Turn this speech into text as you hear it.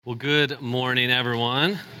Well, good morning,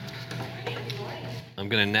 everyone. I'm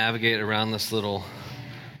going to navigate around this little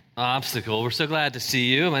obstacle. We're so glad to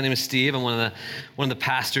see you. My name is Steve. I'm one of the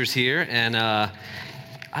pastors here, and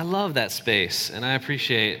I love that space, and I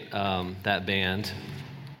appreciate that band.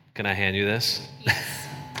 Can I hand you this?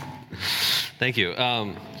 Thank you.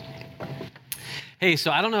 Hey, so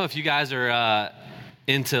I don't know if you guys are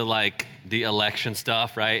into the election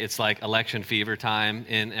stuff, right? It's like election fever time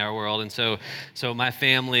in our world. And so my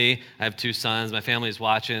family, I have two sons, my family is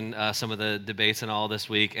watching some of the debates and all this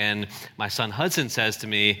week, and my son Hudson says to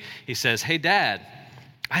me, he says, "Hey, Dad,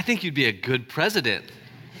 I think you'd be a good president."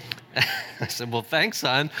 I said, "Well, thanks,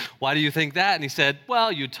 son. Why do you think that?" And he said,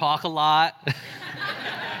 "Well, you talk a lot."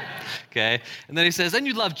 Okay. And then he says, "Then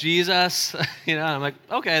you love Jesus." And I'm like,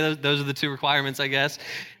 okay, those are the two requirements, I guess.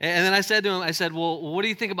 And then I said to him, I said, "Well, what do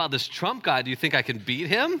you think about this Trump guy? Do you think I can beat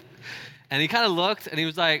him?" And he kind of looked and he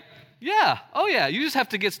was like, "Yeah, oh yeah, you just have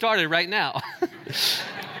to get started right now."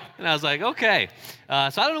 And I was like, okay. So I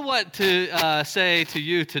don't know what to say to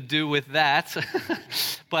you to do with that.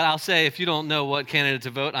 But I'll say, if you don't know what candidate to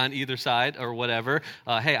vote on either side or whatever,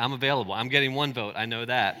 hey, I'm available. I'm getting one vote. I know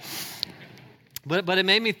that. But it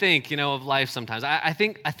made me think, of life sometimes. I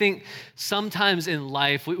think sometimes in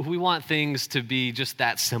life we want things to be just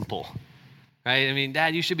that simple, right? I mean,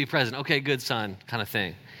 "Dad, you should be president." "Okay, good, son," kind of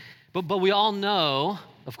thing. But we all know,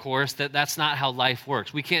 of course, that that's not how life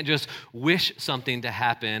works. We can't just wish something to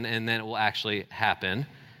happen and then it will actually happen.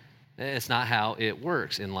 It's not how it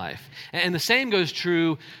works in life. And the same goes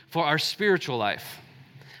true for our spiritual life.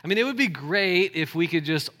 I mean, it would be great if we could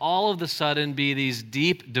just all of a sudden be these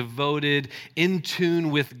deep, devoted, in tune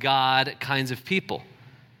with God kinds of people.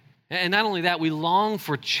 And not only that, we long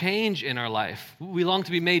for change in our life. We long to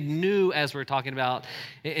be made new, as we're talking about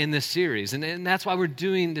in this series. And that's why we're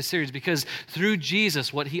doing this series, because through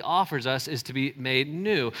Jesus, what he offers us is to be made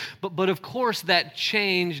new. But of course, that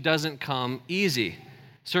change doesn't come easy.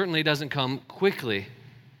 Certainly doesn't come quickly.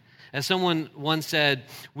 As someone once said,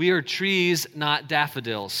 "We are trees, not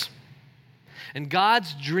daffodils." And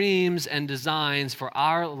God's dreams and designs for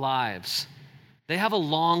our lives, they have a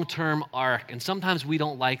long-term arc, and sometimes we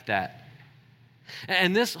don't like that.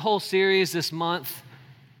 And this whole series, this month,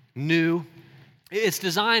 New, it's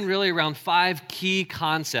designed really around 5 key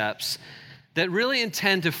concepts that really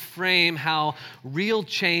intend to frame how real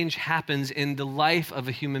change happens in the life of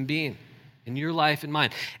a human being, in your life and mine,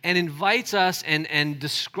 and invites us and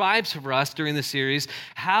describes for us during the series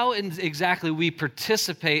how exactly we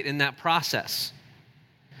participate in that process.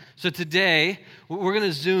 So today, we're going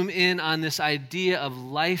to zoom in on this idea of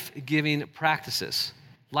life-giving practices.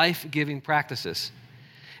 Life-giving practices.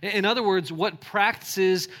 In other words, what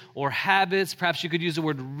practices or habits, perhaps you could use the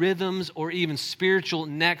word rhythms or even spiritual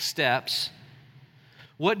next steps,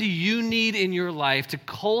 what do you need in your life to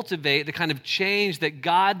cultivate the kind of change that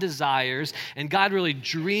God desires and God really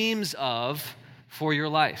dreams of for your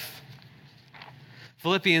life?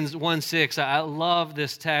 Philippians 1:6, I love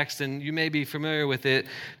this text, and you may be familiar with it.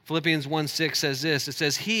 Philippians 1:6 says this. It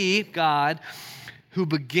says, "He, God, who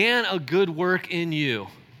began a good work in you,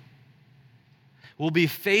 will be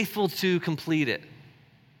faithful to complete it."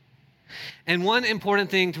 And one important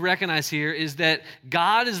thing to recognize here is that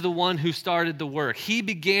God is the one who started the work. He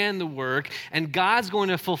began the work, and God's going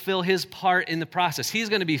to fulfill his part in the process. He's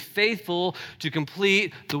going to be faithful to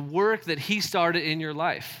complete the work that he started in your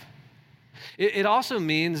life. It also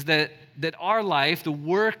means that our life, the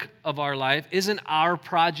work of our life, isn't our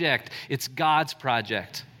project. It's God's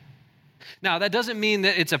project. Now, that doesn't mean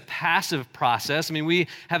that it's a passive process. I mean, we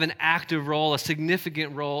have an active role, a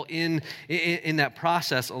significant role in that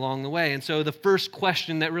process along the way. And so the first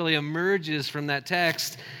question that really emerges from that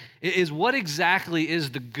text is, what exactly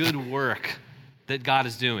is the good work that God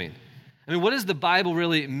is doing? I mean, what does the Bible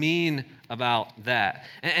really mean about that?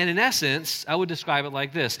 And in essence, I would describe it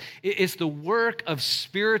like this. It's the work of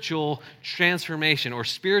spiritual transformation or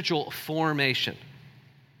spiritual formation,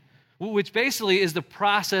 which basically is the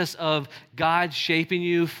process of God shaping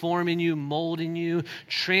you, forming you, molding you,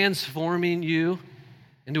 transforming you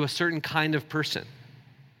into a certain kind of person.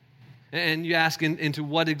 And you ask into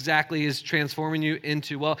what exactly is transforming you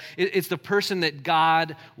into? Well, it's the person that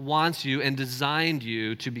God wants you and designed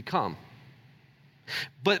you to become.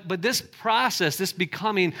 But this process, this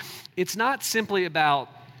becoming, it's not simply about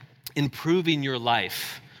improving your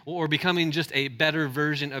life or becoming just a better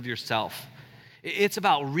version of yourself. It's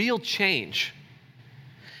about real change.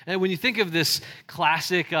 And when you think of this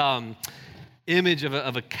classic image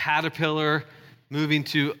of a caterpillar moving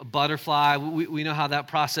to a butterfly, we know how that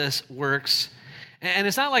process works. And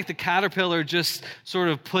it's not like the caterpillar just sort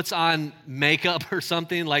of puts on makeup or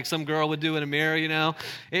something like some girl would do in a mirror, you know?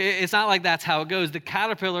 It's not like that's how it goes. The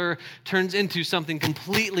caterpillar turns into something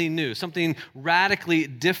completely new, something radically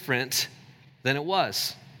different than it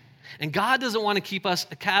was. And God doesn't want to keep us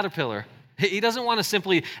a caterpillar. He doesn't want to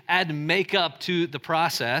simply add makeup to the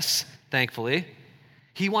process, thankfully.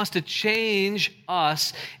 He wants to change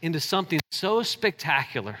us into something so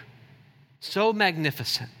spectacular, so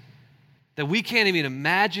magnificent, that we can't even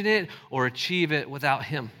imagine it or achieve it without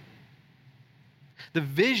Him. The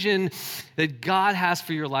vision that God has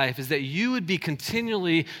for your life is that you would be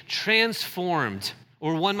continually transformed,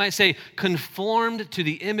 or one might say conformed to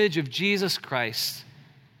the image of Jesus Christ.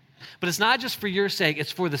 But it's not just for your sake,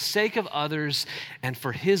 it's for the sake of others and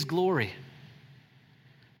for His glory.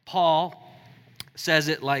 Paul says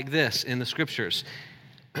it like this in the scriptures.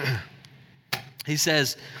 He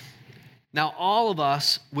says, "Now all of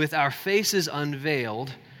us with our faces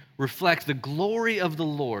unveiled reflect the glory of the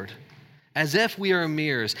Lord as if we are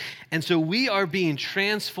mirrors. And so we are being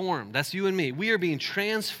transformed." That's you and me. We are being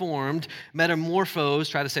transformed,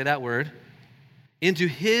 metamorphosed, try to say that word, into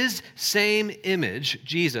His same image,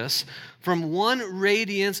 Jesus, from one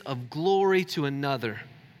radiance of glory to another,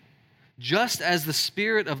 just as the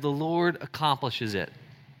Spirit of the Lord accomplishes it.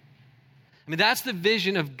 I mean, that's the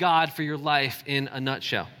vision of God for your life in a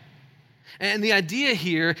nutshell. And the idea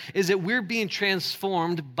here is that we're being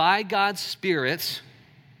transformed by God's Spirit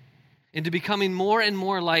into becoming more and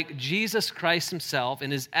more like Jesus Christ Himself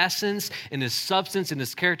in His essence, in His substance, in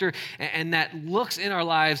His character, and that looks in our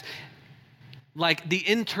lives like the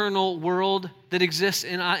internal world that exists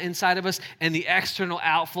inside of us and the external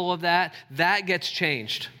outflow of that gets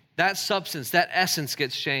changed. That substance, that essence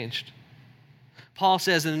gets changed. Paul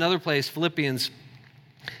says in another place, Philippians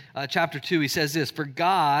chapter 2, he says this, "For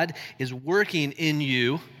God is working in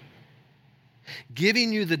you,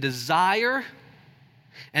 giving you the desire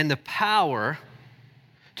and the power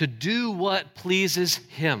to do what pleases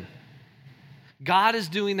Him." God is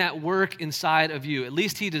doing that work inside of you. At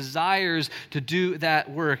least He desires to do that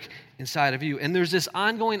work inside of you. And there's this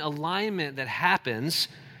ongoing alignment that happens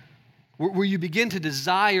where you begin to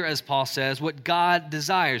desire, as Paul says, what God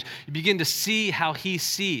desires. You begin to see how He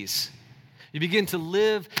sees. You begin to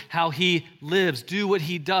live how He lives, do what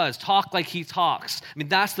He does, talk like He talks. I mean,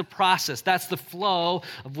 that's the process. That's the flow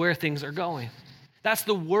of where things are going. That's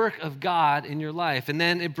the work of God in your life. And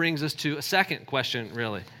then it brings us to a second question,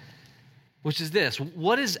 really, which is this: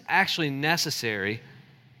 what is actually necessary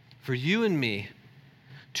for you and me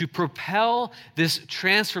to propel this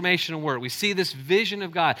transformational work? We see this vision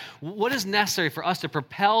of God. What is necessary for us to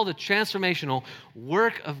propel the transformational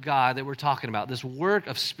work of God that we're talking about, this work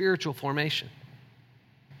of spiritual formation?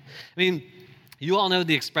 I mean, you all know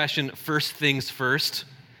the expression, first things first.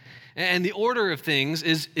 And the order of things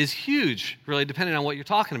is huge, really, depending on what you're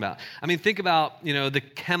talking about. I mean, think about, the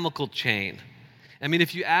chemical chain. I mean,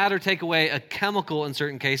 if you add or take away a chemical in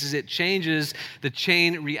certain cases, it changes the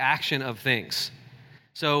chain reaction of things.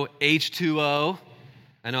 So H2O,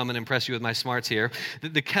 I know I'm going to impress you with my smarts here.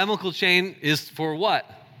 The chemical chain is for what?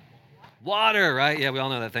 Water, right? Yeah, we all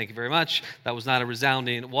know that. Thank you very much. That was not a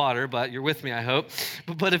resounding water, but you're with me, I hope.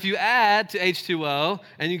 But if you add to H2O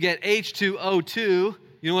and you get H2O2,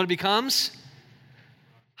 you know what it becomes?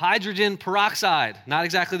 Hydrogen peroxide. Not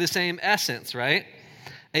exactly the same essence, right?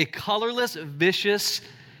 A colorless, vicious,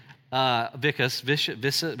 something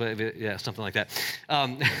like that.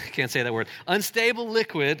 Can't say that word. Unstable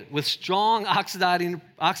liquid with strong oxidizing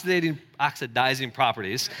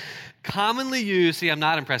properties, commonly used, see, I'm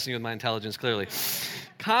not impressing you with my intelligence, clearly.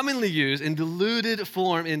 Commonly used in diluted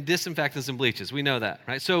form in disinfectants and bleaches. We know that,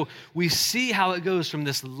 right? So we see how it goes from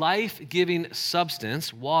this life-giving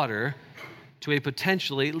substance, water, to a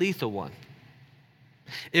potentially lethal one.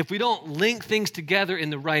 If we don't link things together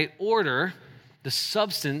in the right order, the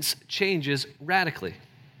substance changes radically.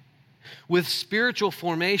 With spiritual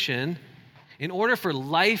formation, in order for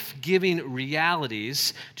life-giving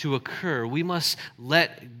realities to occur, we must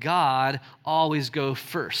let God always go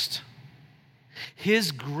first.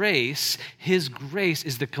 His grace is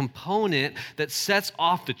the component that sets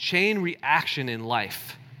off the chain reaction in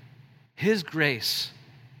life. His grace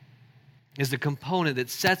is the component that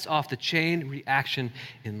sets off the chain reaction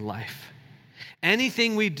in life.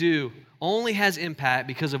 Anything we do only has impact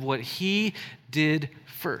because of what He did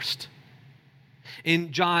first.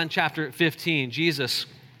 In John chapter 15, Jesus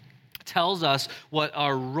tells us what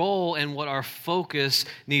our role and what our focus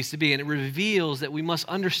needs to be. And it reveals that we must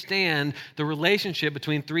understand the relationship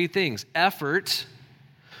between three things: effort,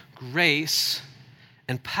 grace,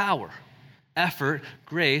 and power. Effort,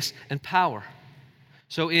 grace, and power.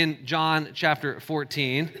 So in John chapter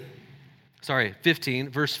 15,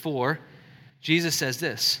 verse 4, Jesus says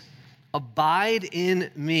this, abide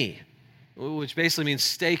in me, which basically means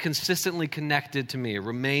stay consistently connected to me,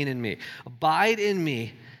 remain in me. Abide in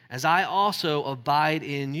me as I also abide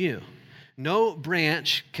in you. No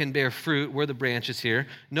branch can bear fruit. We're the branches here.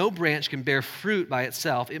 No branch can bear fruit by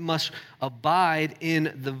itself. It must abide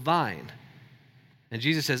in the vine. And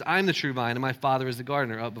Jesus says, I'm the true vine and my Father is the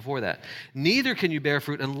gardener, up before that. Neither can you bear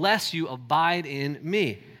fruit unless you abide in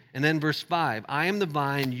me. And then verse 5, I am the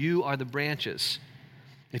vine, you are the branches.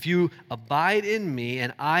 If you abide in me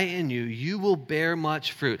and I in you, you will bear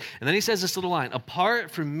much fruit. And then he says this little line, apart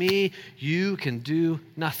from me, you can do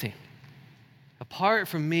nothing. Apart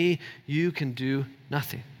from me, you can do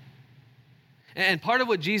nothing. And part of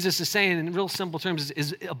what Jesus is saying in real simple terms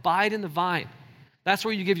is abide in the vine. That's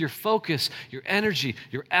where you give your focus, your energy,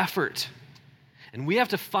 your effort. And we have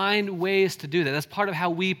to find ways to do that. That's part of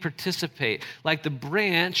how we participate. Like the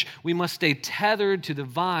branch, we must stay tethered to the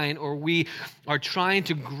vine, or we are trying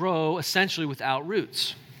to grow essentially without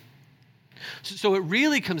roots. So it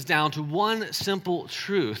really comes down to one simple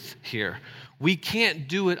truth here. We can't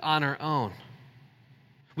do it on our own.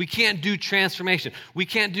 We can't do transformation. We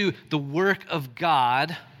can't do the work of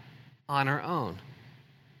God on our own.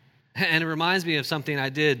 And it reminds me of something I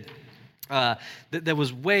did that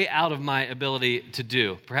was way out of my ability to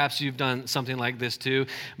do. Perhaps you've done something like this too.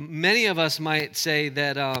 Many of us might say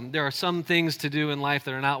that there are some things to do in life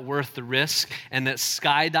that are not worth the risk, and that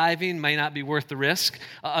skydiving may not be worth the risk.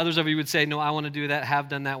 Others of you would say, no, I want to do that, have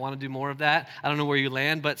done that, want to do more of that. I don't know where you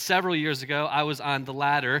land, but several years ago, I was on the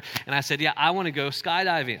ladder, and I said, yeah, I want to go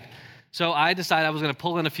skydiving. So I decided I was going to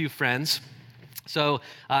pull in a few friends. So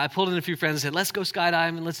I pulled in a few friends and said, let's go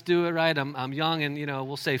skydiving, let's do it, right? I'm young and,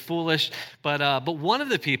 we'll say foolish. But one of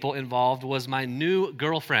the people involved was my new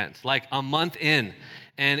girlfriend, like a month in.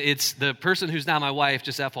 And it's the person who's now my wife,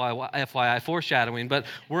 just FYI, foreshadowing. But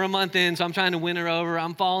we're a month in, so I'm trying to win her over.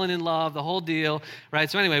 I'm falling in love, the whole deal, right?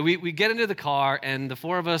 So anyway, we get into the car, and the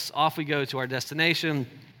four of us, off we go to our destination.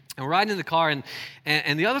 And we're riding in the car,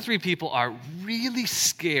 and the other three people are really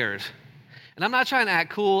scared. And I'm not trying to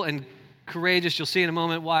act cool and courageous. You'll see in a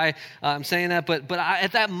moment why I'm saying that. But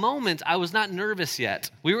at that moment, I was not nervous yet.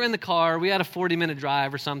 We were in the car. We had a 40-minute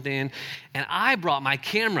drive or something. And I brought my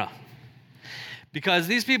camera because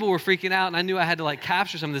these people were freaking out. And I knew I had to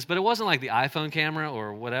capture some of this. But it wasn't like the iPhone camera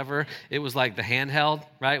or whatever. It was like the handheld,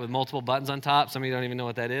 right, with multiple buttons on top. Some of you don't even know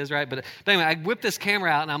what that is, right? But anyway, I whipped this camera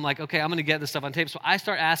out. And I'm like, okay, I'm going to get this stuff on tape. So I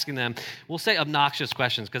start asking them, we'll say obnoxious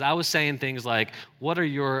questions. Because I was saying things like, what are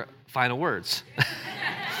your final words?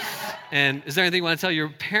 And is there anything you want to tell your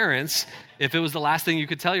parents? If it was the last thing you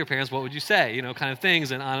could tell your parents, what would you say? Kind of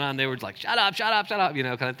things. And on. They were like, shut up,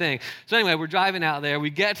 kind of thing. So anyway, we're driving out there. We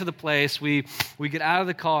get to the place. We get out of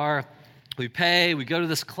the car. We pay. We go to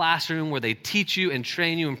this classroom where they teach you and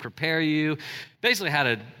train you and prepare you. Basically how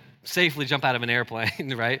to safely jump out of an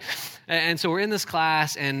airplane, right? And so we're in this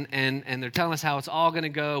class, and they're telling us how it's all going to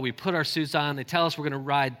go. We put our suits on. They tell us we're going to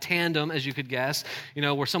ride tandem, as you could guess,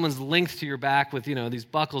 where someone's linked to your back with, these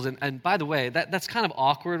buckles. And by the way, that's kind of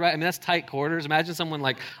awkward, right? I mean, that's tight quarters. Imagine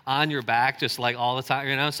someone on your back just all the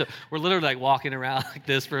time, So we're literally walking around like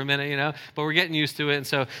this for a minute, but we're getting used to it. And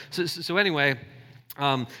so anyway,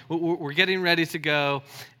 we're getting ready to go,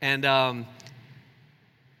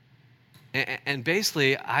 and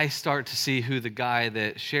basically, I start to see who the guy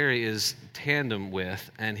that Sherry is tandem with,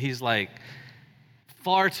 and he's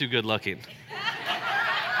far too good looking.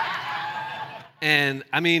 And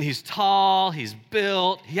I mean, he's tall, he's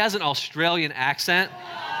built, he has an Australian accent.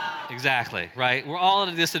 Exactly, right? We're all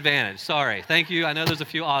at a disadvantage. Sorry. Thank you. I know there's a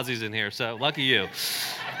few Aussies in here, so lucky you.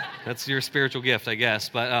 That's your spiritual gift, I guess.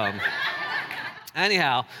 But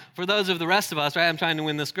anyhow, for those of the rest of us, right, I'm trying to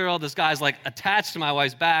win this girl. This guy's attached to my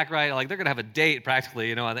wife's back, right? They're going to have a date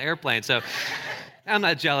practically, on the airplane. So I'm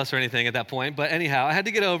not jealous or anything at that point. But anyhow, I had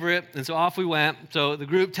to get over it. And so off we went. So the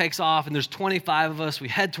group takes off, and there's 25 of us. We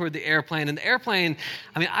head toward the airplane. And the airplane,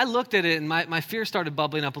 I mean, I looked at it, and my fear started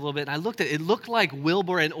bubbling up a little bit. And I looked at it. It looked like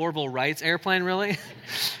Wilbur and Orville Wright's airplane, really.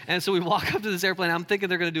 And so we walk up to this airplane. I'm thinking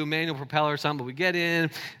they're going to do a manual propeller or something. But we get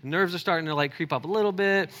in. Nerves are starting to creep up a little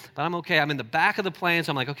bit. But I'm okay. I'm in the back of the plane.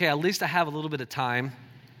 So I'm okay, at least I have a little bit of time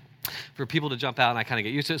for people to jump out, and I kind of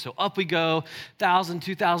get used to it. So up we go, 1,000,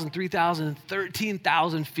 2,000, 3,000,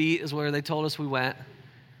 13,000 feet is where they told us we went. All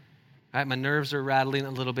right, my nerves are rattling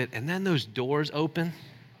a little bit, and then those doors open,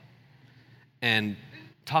 and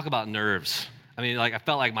talk about nerves. I mean, I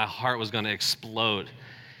felt like my heart was going to explode.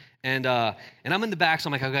 And I'm in the back,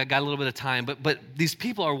 so I'm okay, I got a little bit of time. But these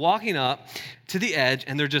people are walking up to the edge,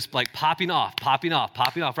 and they're just popping off,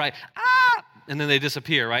 right? Ah! and then they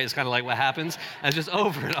disappear, right? It's kind of like what happens. And it's just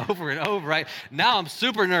over and over and over, right? Now I'm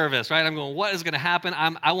super nervous, right? I'm going, what is going to happen?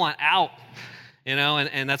 I want out,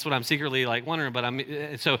 and that's what I'm secretly like wondering. But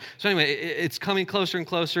so anyway, it's coming closer and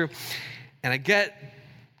closer, and I get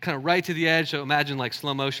kind of right to the edge. So imagine like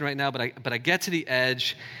slow motion right now, but I get to the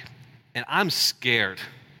edge, and I'm scared.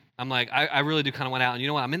 I'm like, I really do kind of want out. And you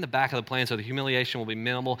know what? I'm in the back of the plane, so the humiliation will be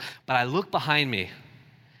minimal. But I look behind me,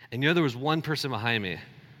 and there was one person behind me.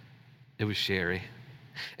 It was Sherry.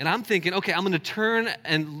 And I'm thinking, okay, I'm going to turn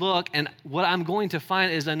and look, and what I'm going to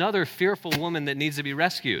find is another fearful woman that needs to be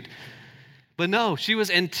rescued. But no, she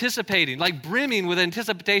was anticipating, like brimming with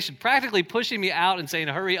anticipation, practically pushing me out and saying,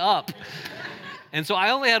 hurry up. And so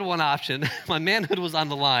I only had one option. My manhood was on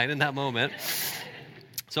the line in that moment.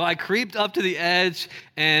 So I creeped up to the edge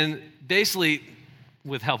and basically,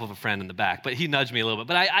 with help of a friend in the back, but he nudged me a little bit.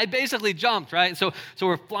 But I basically jumped, right? So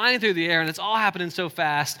we're flying through the air, and it's all happening so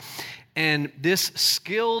fast. And this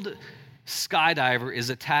skilled skydiver is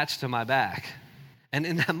attached to my back. And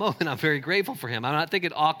in that moment, I'm very grateful for him. I'm not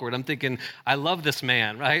thinking awkward. I'm thinking, I love this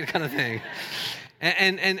man, right? Kind of thing.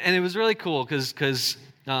 And it was really cool because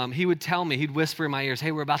he would tell me, he'd whisper in my ears,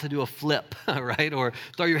 hey, we're about to do a flip, right? Or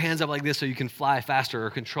throw your hands up like this so you can fly faster or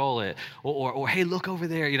control it. Or hey, look over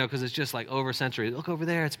there, because it's just like oversensory. Look over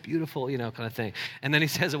there, it's beautiful, kind of thing. And then he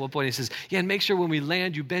says at one point, he says, yeah, and make sure when we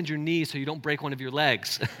land, you bend your knees so you don't break one of your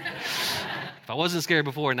legs. If I wasn't scared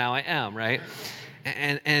before, now I am, right?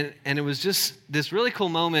 And it was just this really cool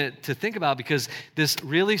moment to think about because this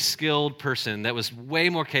really skilled person that was way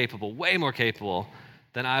more capable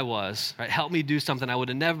than I was, right? Helped me do something I would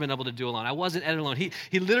have never been able to do alone. I wasn't in it alone.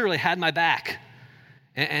 He literally had my back.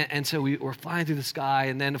 And so we were flying through the sky,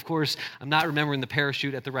 and then, of course, I'm not remembering the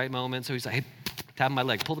parachute at the right moment, so he's like, hey, tapping my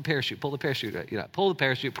leg, pull the parachute, pull the parachute,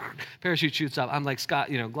 parachute shoots up. I'm like, Scott,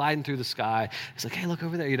 gliding through the sky. He's like, hey, look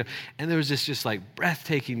over there, And there was this just like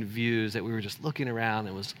breathtaking views that we were just looking around.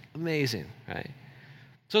 It was amazing, right?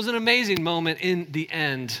 So it was an amazing moment in the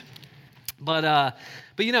end. But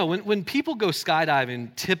when people go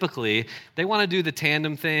skydiving, typically, they want to do the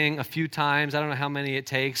tandem thing a few times. I don't know how many it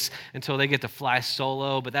takes until they get to fly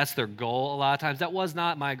solo, but that's their goal a lot of times. That was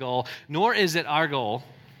not my goal, nor is it our goal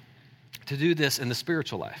to do this in the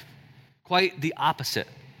spiritual life. Quite the opposite.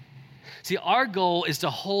 See, our goal is to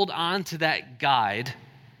hold on to that guide,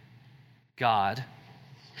 God,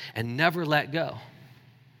 and never let go.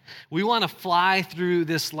 We want to fly through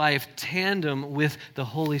this life tandem with the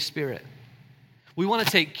Holy Spirit. We want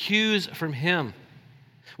to take cues from Him.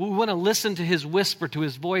 We want to listen to His whisper, to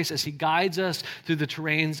His voice as He guides us through the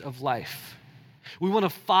terrains of life. We want to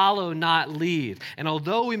follow, not lead. And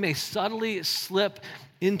although we may subtly slip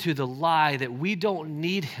into the lie that we don't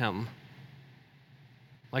need Him,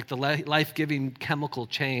 like the life-giving chemical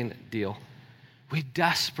chain deal, we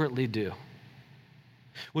desperately do.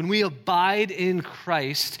 When we abide in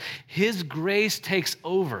Christ, His grace takes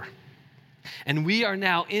over. And we are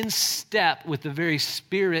now in step with the very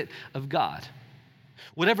Spirit of God.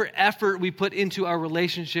 Whatever effort we put into our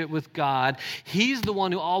relationship with God, He's the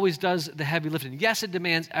one who always does the heavy lifting. Yes, it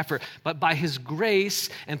demands effort, but by His grace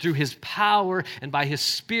and through His power and by His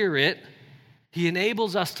Spirit, He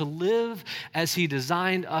enables us to live as He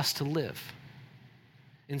designed us to live.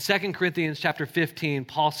 In 2 Corinthians chapter 15,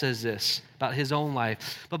 Paul says this about his own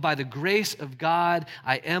life. But by the grace of God,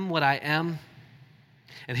 I am what I am.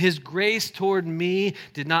 And His grace toward me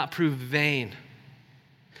did not prove vain,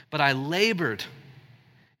 but I labored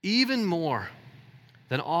even more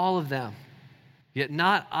than all of them. Yet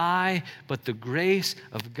not I, but the grace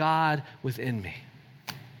of God within me.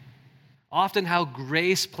 Often how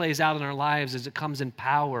grace plays out in our lives is it comes in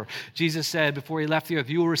power. Jesus said before He left the earth,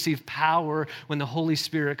 you will receive power when the Holy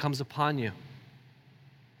Spirit comes upon you.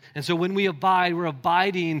 And so when we abide, we're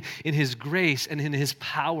abiding in His grace and in His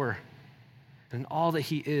power. And all that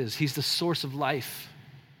He is. He's the source of life.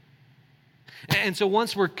 And so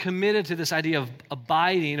once we're committed to this idea of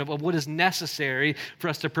abiding, of what is necessary for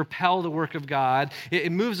us to propel the work of God, it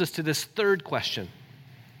moves us to this third question.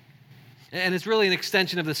 And it's really an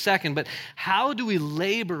extension of the second, but how do we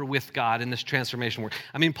labor with God in this transformation work?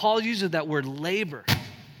 I mean, Paul uses that word labor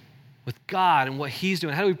with God and what He's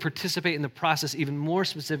doing. How do we participate in the process even more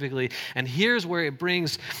specifically? And here's where it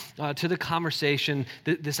brings to the conversation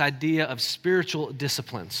this idea of spiritual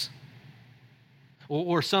disciplines.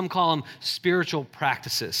 Or some call them spiritual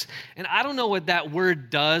practices. And I don't know what that word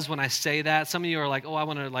does when I say that. Some of you are like, oh, I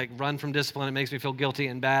want to run from discipline. It makes me feel guilty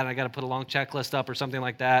and bad. And I got to put a long checklist up or something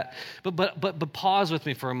like that. But pause with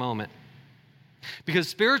me for a moment. Because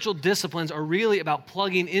spiritual disciplines are really about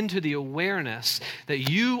plugging into the awareness that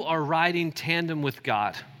you are riding tandem with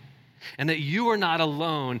God. and that you are not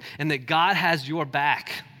alone, and that God has your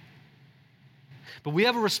back. But we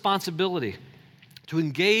have a responsibility to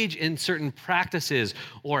engage in certain practices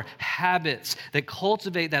or habits that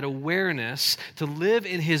cultivate that awareness, to live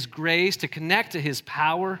in His grace, to connect to His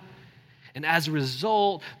power. And as a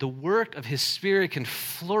result, the work of His Spirit can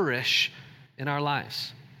flourish in our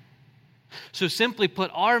lives. So simply put,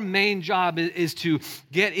 our main job is to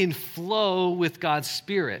get in flow with God's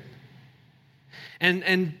Spirit.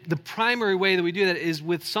 And the primary way that we do that is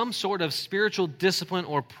with some sort of spiritual discipline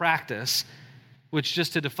or practice, which,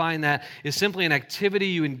 just to define that, is simply an activity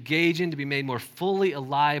you engage in to be made more fully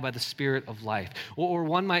alive by the Spirit of life. Or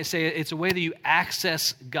one might say it's a way that you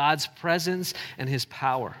access God's presence and His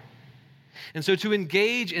power. And so to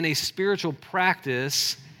engage in a spiritual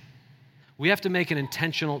practice, we have to make an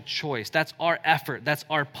intentional choice. That's our effort. That's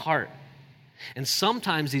our part. And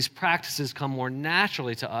sometimes these practices come more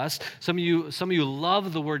naturally to us. Some of you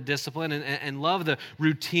love the word discipline and love the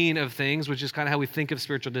routine of things, which is kind of how we think of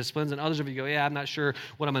spiritual disciplines. And others of you go, yeah, I'm not sure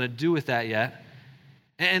what I'm going to do with that yet.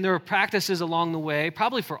 And there are practices along the way,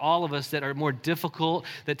 probably for all of us, that are more difficult,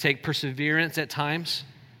 that take perseverance at times.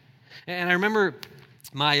 And I remember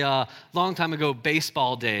my long time ago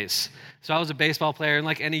baseball days. So I was a baseball player, and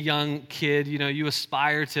like any young kid, you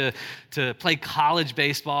aspire to play college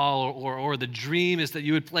baseball, or the dream is that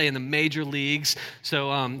you would play in the major leagues. So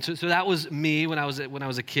that was me when I was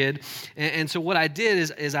a kid. And so what I did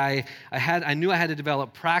is I knew I had to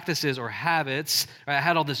develop practices or habits. Right? I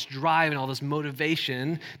had all this drive and all this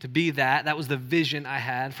motivation to be that. That was the vision I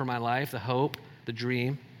had for my life, the hope, the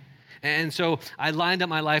dream. And so I lined up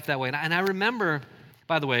my life that way. And I remember,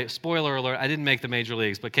 by the way, spoiler alert, I didn't make the major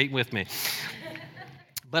leagues, but keep with me.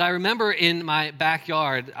 But I remember in my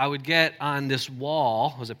backyard, I would get on this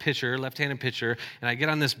wall. I was a pitcher, left-handed pitcher, and I'd get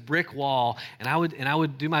on this brick wall, and I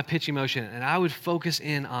would do my pitching motion, and I would focus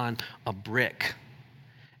in on a brick.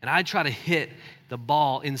 And I'd try to hit the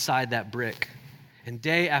ball inside that brick. And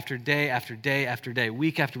day after day after day after day,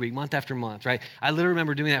 week after week, month after month, right? I literally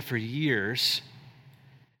remember doing that for years.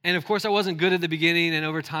 And of course, I wasn't good at the beginning, and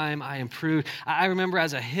over time, I improved. I remember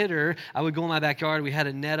as a hitter, I would go in my backyard. We had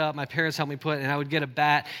a net up. My parents helped me put it, and I would get a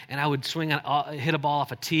bat, and I would hit a ball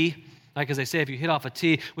off a tee. Like as they say, if you hit off a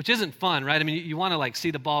tee, which isn't fun, right? I mean, you want to see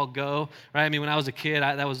the ball go, right? I mean, when I was a kid,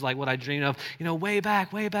 that was like what I dreamed of. Way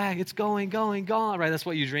back, it's going, gone, right? That's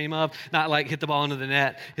what you dream of. Not like hit the ball into the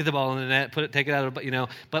net, take it out of,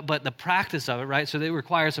 but the practice of it, right? So they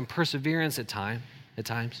require some perseverance at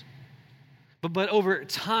times. But over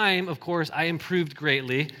time, of course, I improved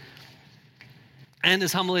greatly. And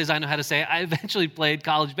as humbly as I know how to say it, I eventually played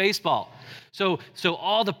college baseball. So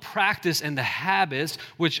all the practice and the habits,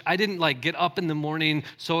 which I didn't get up in the morning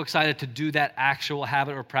so excited to do that actual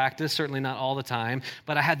habit or practice, certainly not all the time,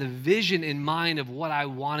 but I had the vision in mind of what I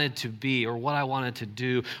wanted to be or what I wanted to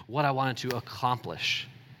do, what I wanted to accomplish.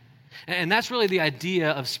 And that's really the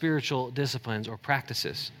idea of spiritual disciplines or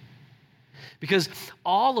practices. Because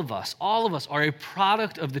all of us are a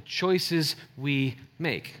product of the choices we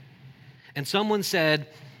make. And someone said,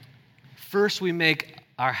 first we make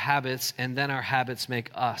our habits, and then our habits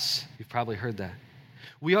make us. You've probably heard that.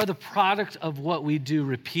 We are the product of what we do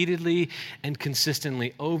repeatedly and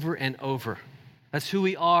consistently over and over. That's who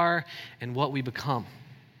we are and what we become.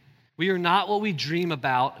 We are not what we dream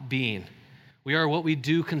about being. We are what we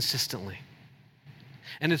do consistently.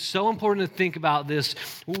 And it's so important to think about this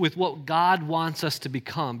with what God wants us to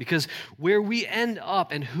become, because where we end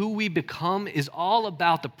up and who we become is all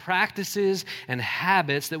about the practices and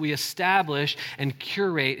habits that we establish and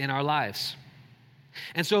curate in our lives.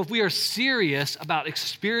 And so if we are serious about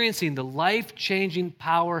experiencing the life-changing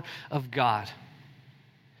power of God,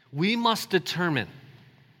 we must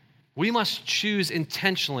choose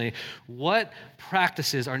intentionally what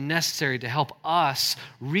practices are necessary to help us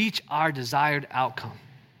reach our desired outcome.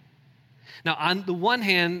 Now, on the one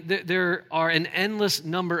hand, there are an endless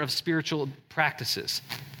number of spiritual practices.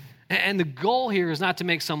 And the goal here is not to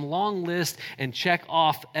make some long list and check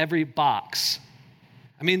off every box.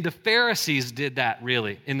 I mean, the Pharisees did that,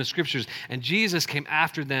 really, in the Scriptures, and Jesus came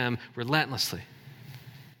after them relentlessly.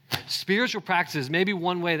 Spiritual practices, maybe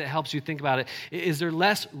one way that helps you think about it, is there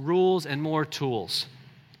less rules and more tools.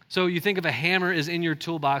 So you think of a hammer is in your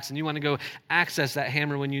toolbox, and you want to go access that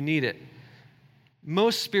hammer when you need it.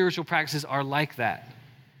 Most spiritual practices are like that.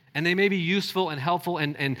 And they may be useful and helpful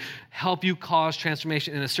and help you cause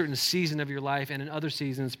transformation in a certain season of your life, and in other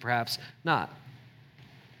seasons, perhaps not.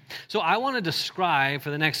 So I want to describe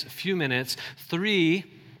for the next few minutes 3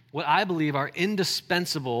 what I believe are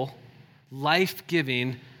indispensable,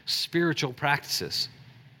 life-giving spiritual practices.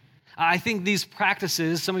 I think these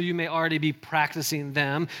practices, some of you may already be practicing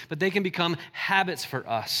them, but they can become habits for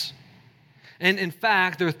us. And in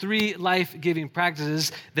fact, there are 3 life-giving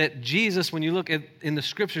practices that Jesus, when you look at in the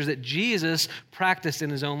scriptures, that Jesus practiced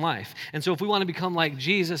in his own life. And so if we want to become like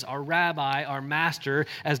Jesus, our rabbi, our master,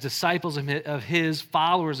 as disciples of his,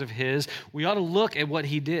 followers of his, we ought to look at what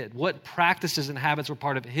he did. What practices and habits were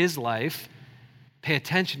part of his life, pay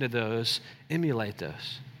attention to those, emulate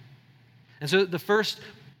those. And so the first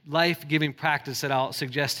life-giving practice that I'll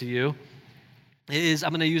suggest to you is,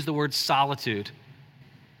 I'm going to use the word solitude.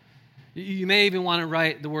 You may even want to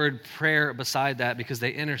write the word prayer beside that because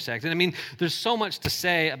they intersect. And I mean, there's so much to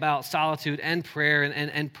say about solitude and prayer,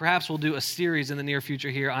 and perhaps we'll do a series in the near future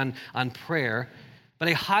here on prayer. But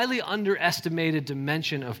a highly underestimated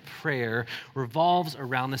dimension of prayer revolves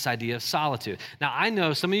around this idea of solitude. Now, I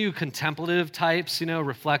know some of you contemplative types,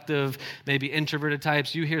 reflective, maybe introverted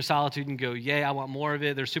types, you hear solitude and go, yay, I want more of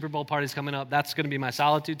it. There's Super Bowl parties coming up. That's going to be my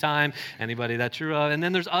solitude time. Anybody that's true of? And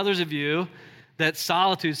then there's others of you that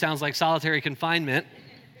solitude sounds like solitary confinement,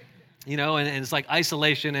 and it's like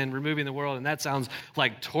isolation and removing the world, and that sounds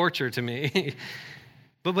like torture to me.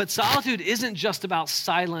 But solitude isn't just about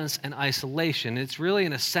silence and isolation. It's really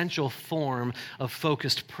an essential form of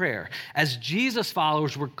focused prayer. As Jesus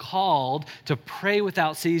followers, we're called to pray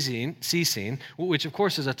without ceasing, which of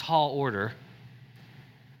course is a tall order.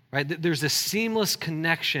 Right? There's this seamless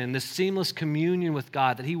connection, this seamless communion with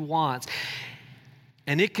God that he wants.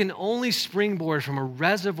 And it can only springboard from a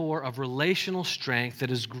reservoir of relational strength that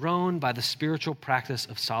is grown by the spiritual practice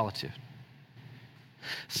of solitude.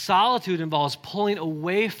 Solitude involves pulling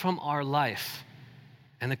away from our life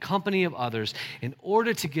and the company of others in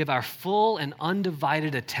order to give our full and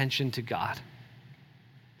undivided attention to God.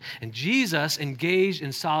 And Jesus engaged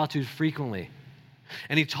in solitude frequently,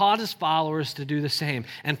 and he taught his followers to do the same.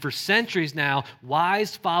 And for centuries now,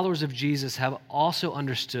 wise followers of Jesus have also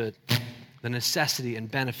understood the necessity and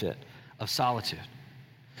benefit of solitude.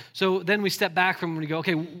 So then we step back from and we go,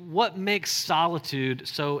 okay, what makes solitude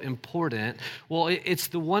so important? Well, it's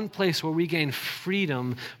the one place where we gain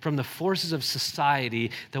freedom from the forces of society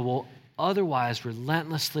that will otherwise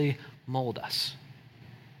relentlessly mold us.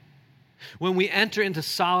 When we enter into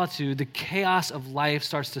solitude, the chaos of life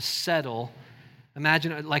starts to settle.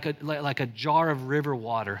 Imagine like a jar of river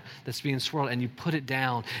water that's being swirled, and you put it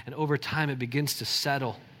down, and over time it begins to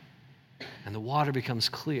settle. And the water becomes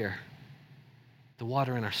clear. The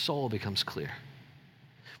water in our soul becomes clear.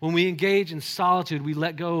 When we engage in solitude, we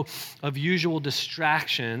let go of usual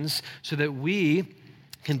distractions so that we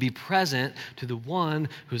can be present to the one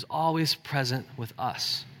who's always present with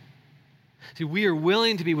us. See, we are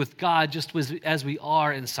willing to be with God just as we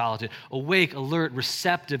are in solitude, awake, alert,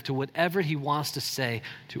 receptive to whatever he wants to say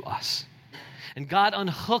to us. And God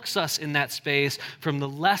unhooks us in that space from the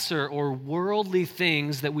lesser or worldly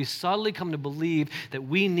things that we subtly come to believe that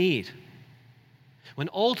we need, when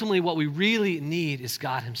ultimately what we really need is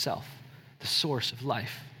God himself, the source of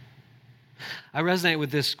life. I resonate with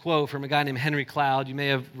this quote from a guy named Henry Cloud. You may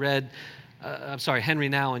have read, Henry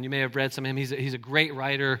Nouwen. You may have read some of him. He's a great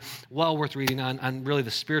writer, well worth reading on really the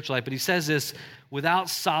spiritual life. But he says this, without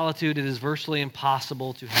solitude, it is virtually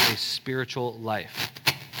impossible to have a spiritual life.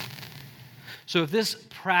 So if this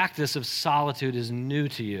practice of solitude is new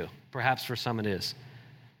to you, perhaps for some it is,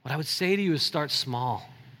 what I would say to you is start small.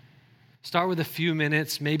 Start with a few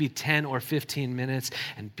minutes, maybe 10 or 15 minutes,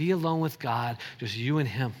 and be alone with God, just you and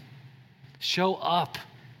him. Show up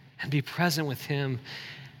and be present with him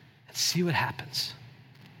and see what happens.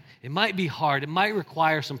 It might be hard. It might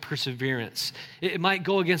require some perseverance. It might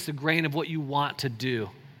go against the grain of what you want to do.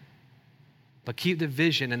 But keep the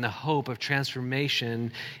vision and the hope of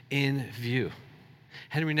transformation in view.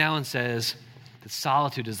 Henry Nouwen says that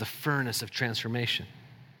solitude is the furnace of transformation.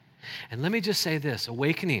 And let me just say this,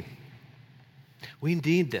 awakening, we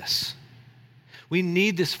need this. We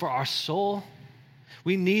need this for our soul.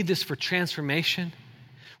 We need this for transformation.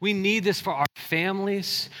 We need this for our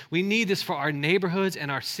families. We need this for our neighborhoods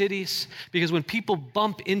and our cities. Because when people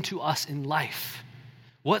bump into us in life,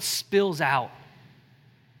 what spills out?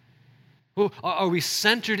 Are we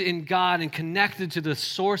centered in God and connected to the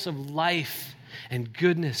source of life and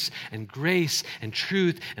goodness and grace and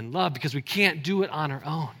truth and love? Because we can't do it on our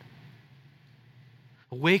own.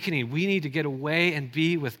 Awakening, we need to get away and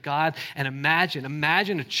be with God and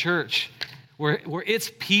imagine a church where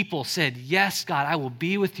its people said, yes, God, I will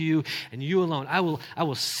be with you and you alone. I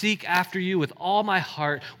will seek after you with all my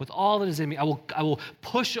heart, with all that is in me. I will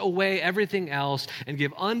push away everything else and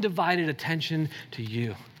give undivided attention to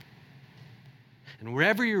you. And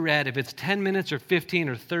wherever you're at, if it's 10 minutes or 15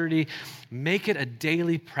 or 30, make it a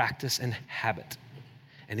daily practice and habit.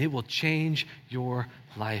 and it will change your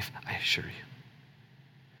life, I assure you.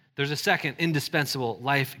 There's a second indispensable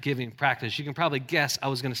life-giving practice. You can probably guess I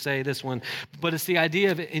was going to say this one, but it's the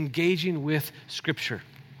idea of engaging with Scripture.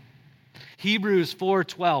 Hebrews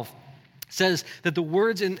 4:12 says that the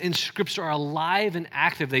words in Scripture are alive and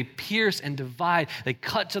active. They pierce and divide. They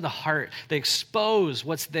cut to the heart. They expose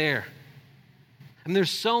what's there. And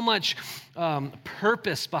there's so much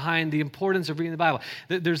purpose behind the importance of reading the Bible.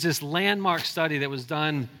 There's this landmark study that was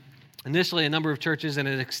done initially a number of churches, and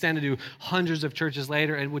it extended to hundreds of churches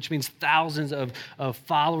later, and which means thousands of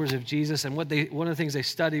followers of Jesus. And one of the things they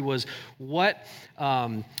studied was what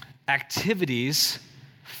activities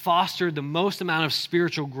fostered the most amount of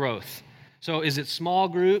spiritual growth. So is it small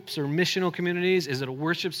groups or missional communities? Is it a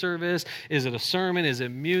worship service? Is it a sermon? Is it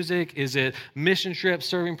music? Is it mission trip,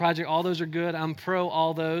 serving project? All those are good. I'm pro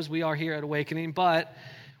all those. We are here at Awakening. But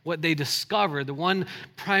what they discovered, the one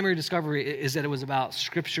primary discovery is that it was about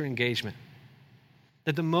Scripture engagement.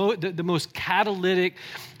 That the most catalytic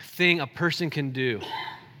thing a person can do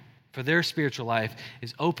for their spiritual life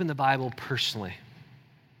is open the Bible personally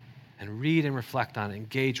and read and reflect on it,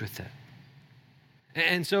 engage with it.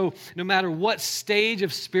 And so no matter what stage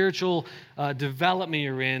of spiritual development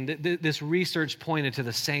you're in, this research pointed to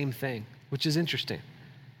the same thing, which is interesting.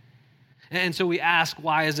 And so we ask,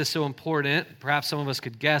 why is this so important? Perhaps some of us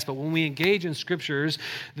could guess, but when we engage in Scriptures,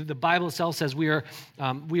 the Bible itself says we are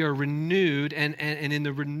renewed, and in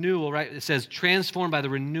the renewal, right, it says transformed by the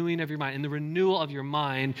renewing of your mind. In the renewal of your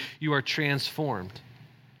mind, you are transformed.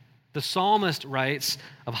 The psalmist writes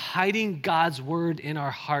of hiding God's word in our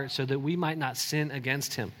hearts so that we might not sin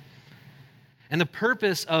against him. And the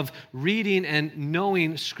purpose of reading and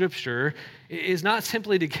knowing Scripture is not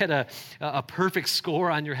simply to get a perfect score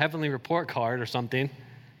on your heavenly report card or something.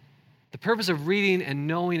 The purpose of reading and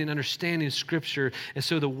knowing and understanding Scripture is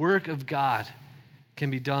so the work of God can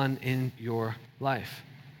be done in your life.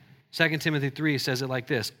 2 Timothy 3 says it like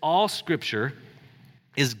this: all Scripture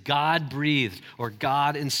is God-breathed or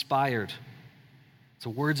God-inspired. It's the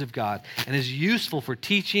words of God, and is useful for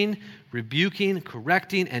teaching, rebuking,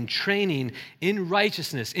 correcting, and training in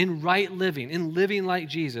righteousness, in right living, in living like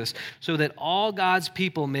Jesus, so that all God's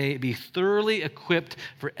people may be thoroughly equipped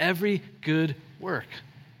for every good work.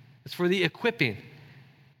 It's for the equipping.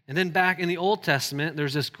 And then back in the Old Testament,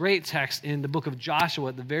 there's this great text in the book of Joshua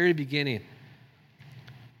at the very beginning,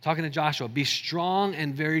 talking to Joshua: be strong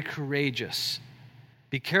and very courageous.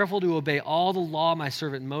 Be careful to obey all the law my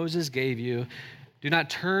servant Moses gave you. Do not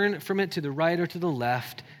turn from it to the right or to the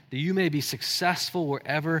left, that you may be successful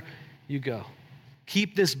wherever you go.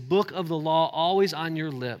 Keep this book of the law always on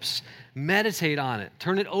your lips. Meditate on it.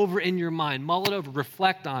 Turn it over in your mind. Mull it over.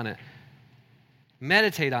 Reflect on it.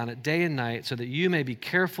 Meditate on it day and night so that you may be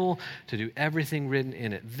careful to do everything written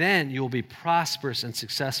in it. Then you will be prosperous and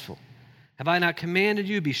successful. Have I not commanded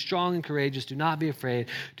you? Be strong and courageous. Do not be afraid.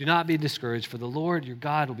 Do not be discouraged, for the Lord your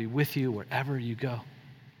God will be with you wherever you go.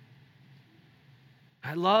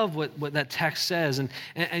 I love what that text says. And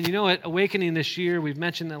you know, at Awakening this year, we've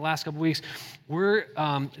mentioned in the last couple of weeks, we're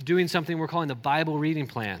doing something we're calling the Bible reading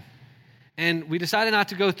plan. And we decided not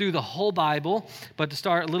to go through the whole Bible, but to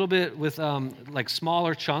start a little bit with like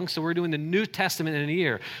smaller chunks. So we're doing the New Testament in a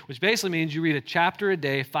year, which basically means you read a chapter a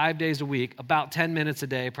day, 5 days a week, about 10 minutes a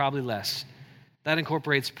day, probably less. That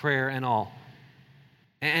incorporates prayer and all.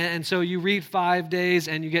 And so you read 5 days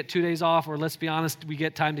and you get 2 days off, or let's be honest, we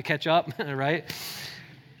get time to catch up, right?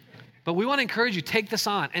 But we want to encourage you, take this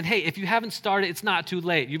on. And hey, if you haven't started, it's not too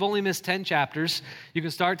late. You've only missed 10 chapters. You can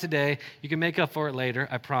start today. You can make up for it later,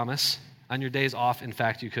 I promise. On your days off, in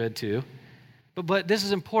fact, you could too. But this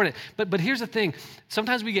is important. But here's the thing.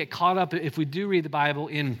 Sometimes we get caught up, if we do read the Bible,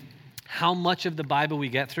 in how much of the Bible we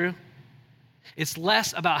get through. It's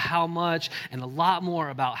less about how much and a lot more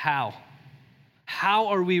about how. How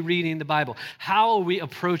are we reading the Bible? How are we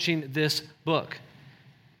approaching this book?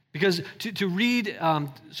 Because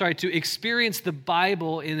to experience the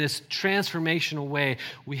Bible in this transformational way,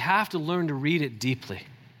 we have to learn to read it deeply.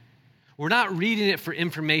 We're not reading it for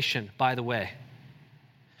information, by the way.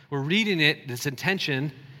 We're reading it, this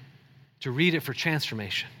intention, to read it for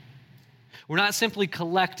transformation. We're not simply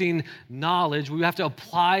collecting knowledge. We have to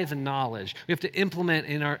apply the knowledge. We have to implement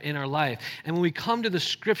in our life. And when we come to the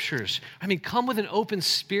Scriptures, come with an open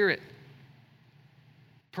spirit.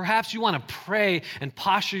 Perhaps you want to pray and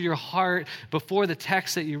posture your heart before the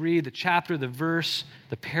text that you read, the chapter, the verse,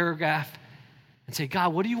 the paragraph, and say,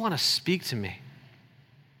 God, what do you want to speak to me?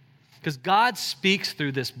 Because God speaks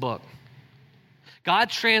through this book. God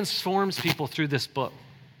transforms people through this book.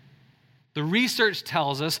 The research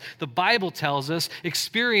tells us, the Bible tells us,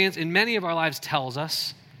 experience in many of our lives tells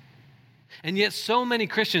us. And yet so many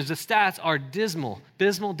Christians, the stats are dismal,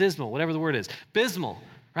 whatever the word is, abysmal,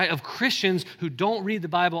 right, of Christians who don't read the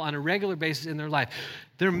Bible on a regular basis in their life.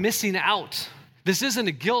 They're missing out. This isn't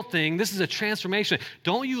a guilt thing. This is a transformation.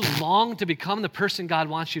 Don't you long to become the person God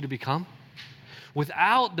wants you to become?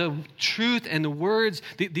 Without the truth and the words,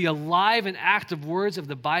 the alive and active words of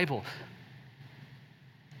the Bible,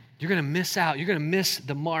 you're going to miss out. You're going to miss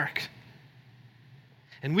the mark.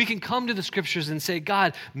 And we can come to the scriptures and say,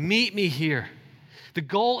 God, meet me here. The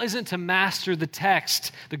goal isn't to master the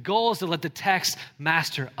text. The goal is to let the text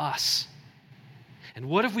master us. And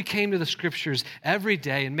what if we came to the scriptures every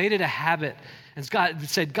day and made it a habit and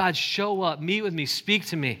said, God, show up, meet with me, speak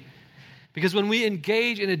to me. Because when we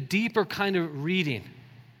engage in a deeper kind of reading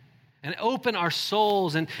and open our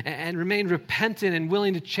souls and remain repentant and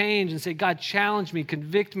willing to change and say, God, challenge me,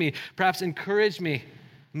 convict me, perhaps encourage me,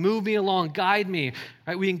 move me along, guide me,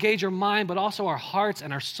 right? We engage our mind, but also our hearts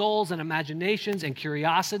and our souls and imaginations and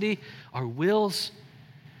curiosity, our wills.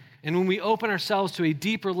 And when we open ourselves to a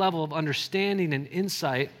deeper level of understanding and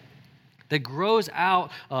insight that grows out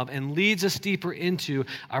of and leads us deeper into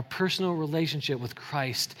our personal relationship with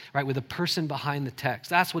Christ, right, with the person behind the text.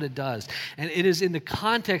 That's what it does. And it is in the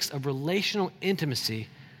context of relational intimacy,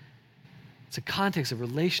 it's a context of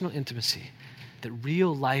relational intimacy that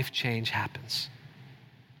real life change happens.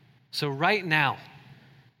 So right now,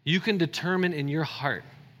 you can determine in your heart,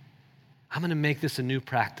 I'm going to make this a new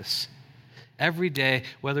practice. Every day,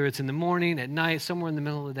 whether it's in the morning, at night, somewhere in the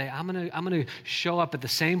middle of the day, I'm going to show up at the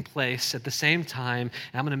same place, at the same time,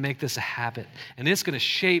 and I'm going to make this a habit. And it's going to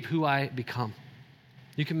shape who I become.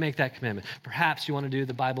 You can make that commitment. Perhaps you want to do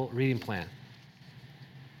the Bible reading plan.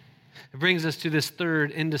 It brings us to this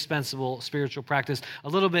third indispensable spiritual practice, a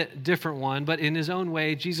little bit different one, but in his own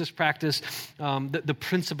way, Jesus practiced the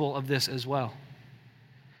principle of this as well.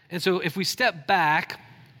 And so if we step back,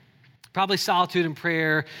 probably solitude and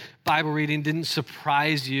prayer, Bible reading didn't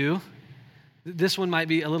surprise you. This one might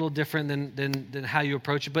be a little different than how you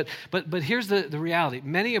approach it. But here's the reality.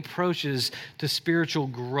 Many approaches to spiritual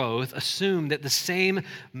growth assume that the same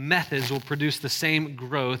methods will produce the same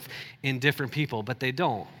growth in different people, but they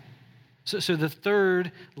don't. So the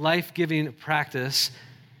third life-giving practice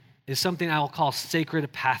is something I will call sacred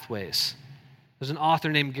pathways. There's an author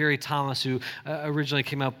named Gary Thomas who originally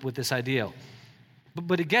came up with this idea.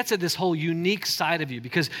 But it gets at this whole unique side of you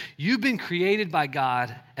because you've been created by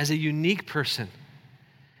God as a unique person.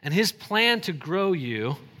 And his plan to grow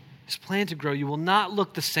you will not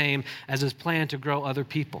look the same as his plan to grow other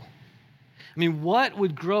people. I mean, what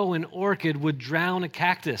would grow an orchid would drown a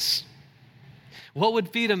cactus? What would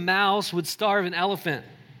feed a mouse would starve an elephant?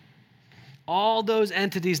 All those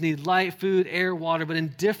entities need light, food, air, water, but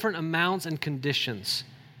in different amounts and conditions.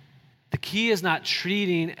 The key is not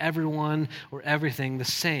treating everyone or everything the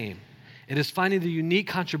same. It is finding the unique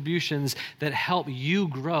contributions that help you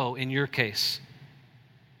grow in your case.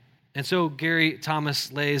 And so Gary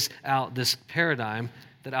Thomas lays out this paradigm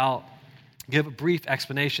that I'll give a brief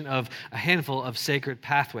explanation of a handful of sacred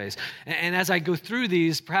pathways. And as I go through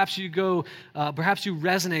these, perhaps you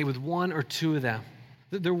resonate with one or two of them.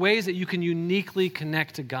 They're ways that you can uniquely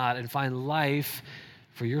connect to God and find life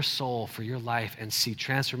for your soul, for your life, and see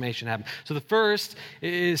transformation happen. So the first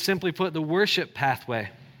is simply put the worship pathway.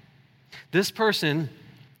 This person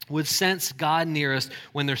would sense God nearest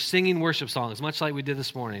when they're singing worship songs, much like we did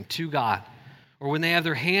this morning, to God, or when they have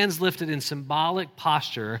their hands lifted in symbolic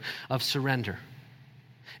posture of surrender.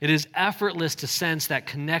 It is effortless to sense that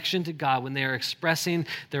connection to God when they are expressing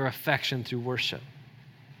their affection through worship.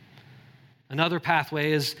 Another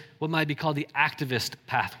pathway is what might be called the activist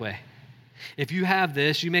pathway. If you have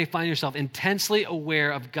this, you may find yourself intensely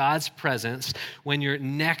aware of God's presence when you're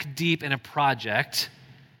neck deep in a project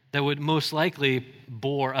that would most likely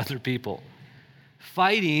bore other people.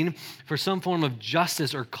 Fighting for some form of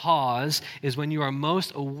justice or cause is when you are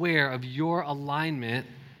most aware of your alignment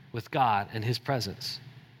with God and his presence.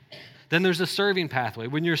 Then there's a serving pathway.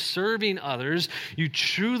 When you're serving others, you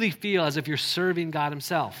truly feel as if you're serving God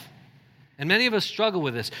himself. And many of us struggle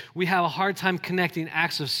with this. We have a hard time connecting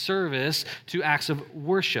acts of service to acts of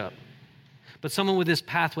worship. But someone with this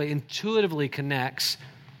pathway intuitively connects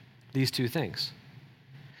these two things.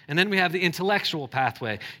 And then we have the intellectual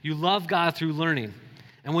pathway. You love God through learning.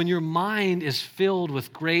 And when your mind is filled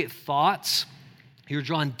with great thoughts, you're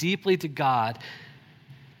drawn deeply to God.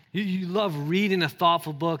 You love reading a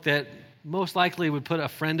thoughtful book that most likely would put a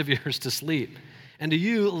friend of yours to sleep. And to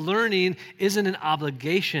you, learning isn't an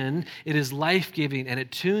obligation, it is life-giving, and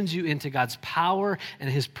it tunes you into God's power and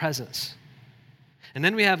his presence. And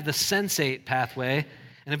then we have the sensate pathway,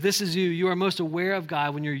 And if this is you, you are most aware of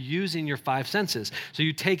God when you're using your five senses. So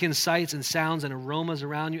you take in sights and sounds and aromas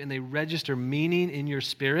around you, and they register meaning in your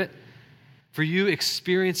spirit. For you,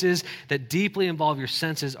 experiences that deeply involve your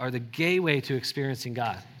senses are the gateway to experiencing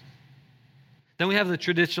God. Then we have the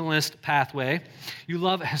traditionalist pathway. You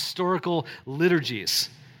love historical liturgies.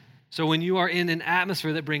 So when you are in an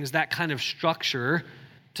atmosphere that brings that kind of structure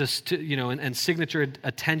and signature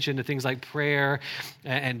attention to things like prayer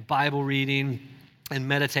and Bible reading and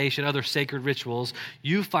meditation, other sacred rituals,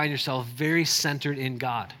 you find yourself very centered in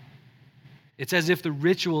God. It's as if the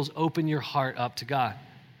rituals open your heart up to God.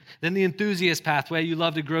 Then the enthusiast pathway, you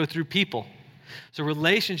love to grow through people. So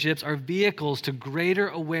relationships are vehicles to greater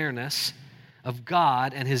awareness of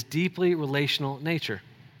God and his deeply relational nature.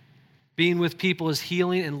 Being with people is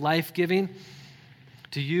healing and life-giving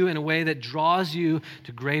to you in a way that draws you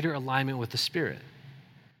to greater alignment with the Spirit.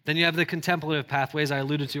 Then you have the contemplative pathways I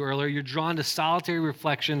alluded to earlier. You're drawn to solitary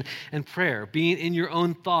reflection and prayer. Being in your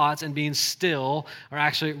own thoughts and being still are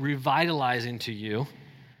actually revitalizing to you.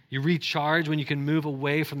 You recharge when you can move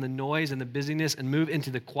away from the noise and the busyness and move into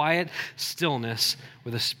the quiet stillness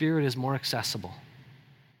where the Spirit is more accessible.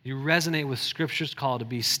 You resonate with Scripture's call to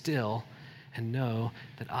be still and know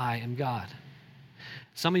that I am God.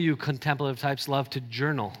 Some of you contemplative types love to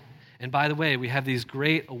journal. And by the way, we have these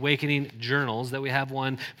great awakening journals that we have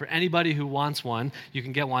one for anybody who wants one. You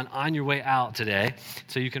can get one on your way out today.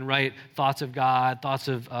 So you can write thoughts of God, thoughts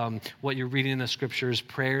of what you're reading in the scriptures,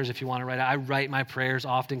 prayers if you want to write. I write my prayers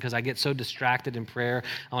often because I get so distracted in prayer.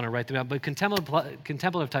 I want to write them out. But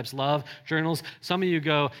contemplative types love journals. Some of you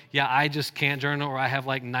go, yeah, I just can't journal, or I have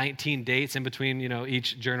like 19 dates in between,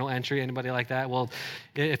 each journal entry. Anybody like that? Well,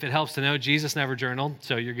 if it helps to know, Jesus never journaled,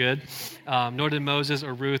 so you're good. Nor did Moses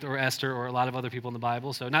or Ruth or Esther or a lot of other people in the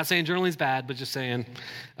Bible. So not saying journaling is bad, but just saying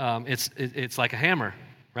it's like a hammer,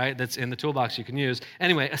 right? That's in the toolbox you can use.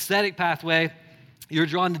 Anyway, aesthetic pathway, you're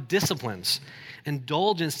drawn to disciplines.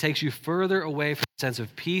 Indulgence takes you further away from a sense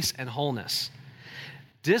of peace and wholeness.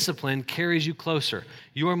 Discipline carries you closer.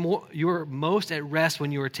 You are most at rest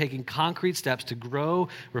when you are taking concrete steps to grow,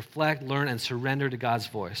 reflect, learn, and surrender to God's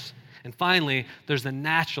voice. And finally, there's the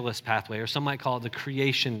naturalist pathway, or some might call it the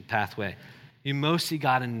creation pathway. You most see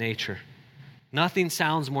God in nature. Nothing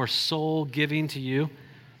sounds more soul-giving to you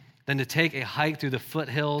than to take a hike through the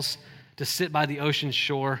foothills, to sit by the ocean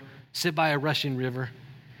shore, sit by a rushing river.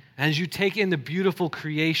 And as you take in the beautiful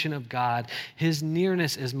creation of God, his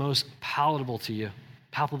nearness is most palpable to you.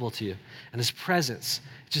 And his presence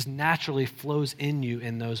just naturally flows in you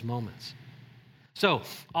in those moments. So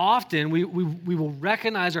often we will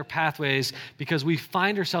recognize our pathways because we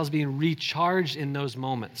find ourselves being recharged in those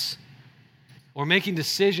moments, or making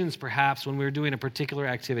decisions perhaps when we're doing a particular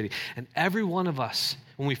activity. And every one of us,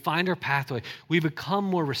 when we find our pathway, we become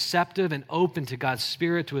more receptive and open to God's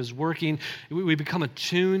Spirit, to his working. We become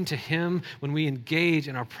attuned to him when we engage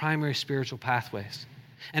in our primary spiritual pathways.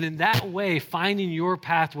 And in that way, finding your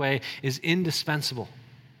pathway is indispensable,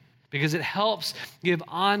 because it helps give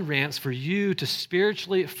on-ramps for you to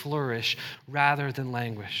spiritually flourish rather than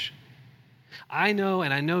languish. I know,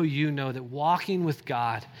 and I know you know, that walking with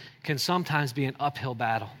God can sometimes be an uphill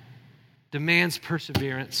battle. Demands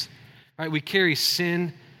perseverance, right? We carry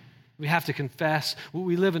sin. We have to confess.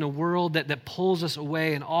 We live in a world that pulls us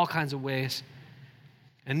away in all kinds of ways.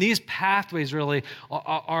 And these pathways really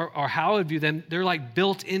are how I view them. They're like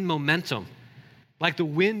built-in momentum, like the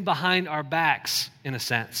wind behind our backs, in a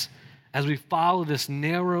sense, as we follow this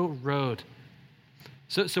narrow road.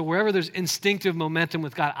 So wherever there's instinctive momentum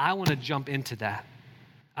with God, I want to jump into that.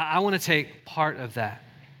 I want to take part of that.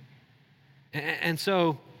 And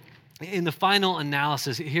so in the final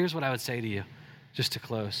analysis, here's what I would say to you, just to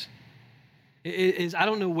close. I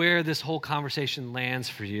don't know where this whole conversation lands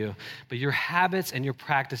for you, but your habits and your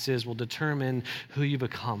practices will determine who you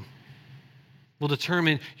become. Will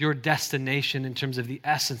determine your destination in terms of the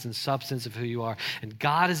essence and substance of who you are. And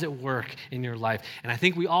God is at work in your life. And I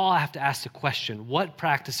think we all have to ask the question, what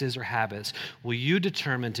practices or habits will you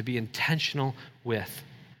determine to be intentional with,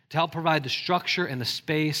 to help provide the structure and the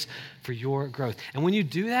space for your growth? And when you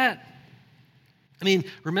do that,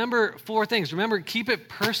 remember 4 things. Remember, keep it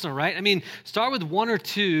personal, right? Start with 1 or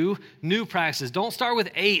 2 new practices. Don't start with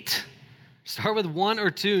 8. Start with 1 or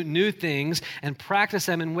 2 new things and practice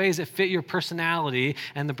them in ways that fit your personality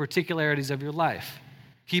and the particularities of your life.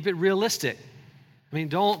 Keep it realistic. You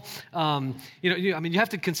have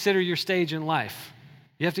to consider your stage in life.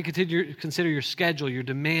 You have to consider your schedule, your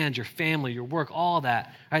demands, your family, your work, all that.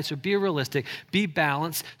 All right, so be realistic, be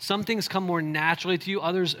balanced. Some things come more naturally to you,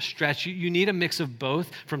 others stretch you. You need a mix of both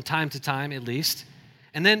from time to time at least.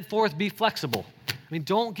 And then 4th, be flexible. I mean,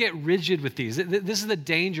 don't get rigid with these. This is the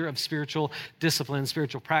danger of spiritual discipline,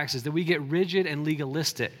 spiritual practices, that we get rigid and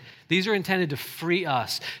legalistic. These are intended to free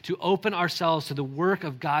us, to open ourselves to the work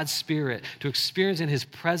of God's Spirit, to experience in his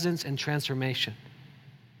presence and transformation.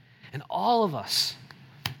 And all of us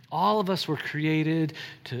were created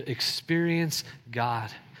to experience God,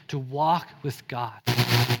 to walk with God.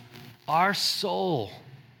 Our soul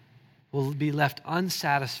will be left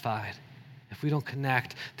unsatisfied if we don't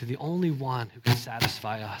connect to the only one who can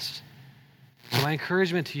satisfy us. So my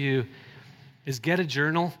encouragement to you is get a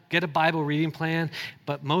journal, get a Bible reading plan,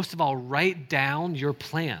 but most of all, write down your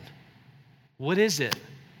plan. What is it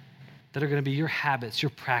that are going to be your habits, your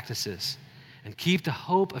practices? And keep the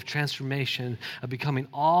hope of transformation, of becoming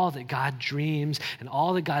all that God dreams and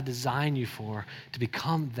all that God designed you for, to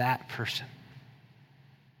become that person.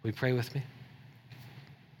 Will you pray with me?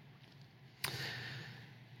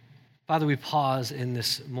 Father, we pause in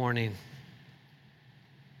this morning.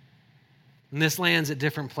 And this lands at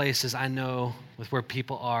different places, I know, with where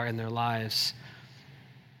people are in their lives.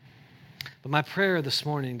 But my prayer this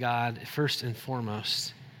morning, God, first and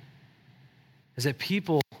foremost, is that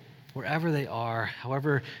people, wherever they are,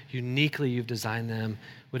 however uniquely you've designed them,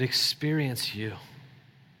 would experience you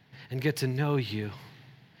and get to know you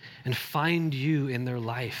and find you in their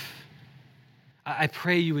life. I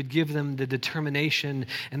pray you would give them the determination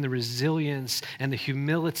and the resilience and the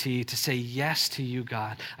humility to say yes to you,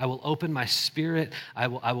 God. I will open my spirit. I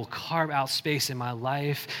will carve out space in my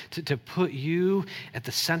life to put you at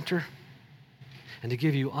the center and to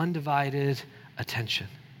give you undivided attention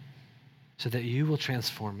so that you will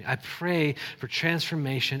transform me. I pray for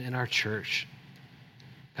transformation in our church.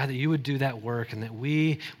 God, that you would do that work and that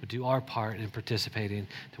we would do our part in participating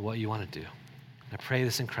to what you want to do. I pray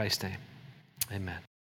this in Christ's name. Amen.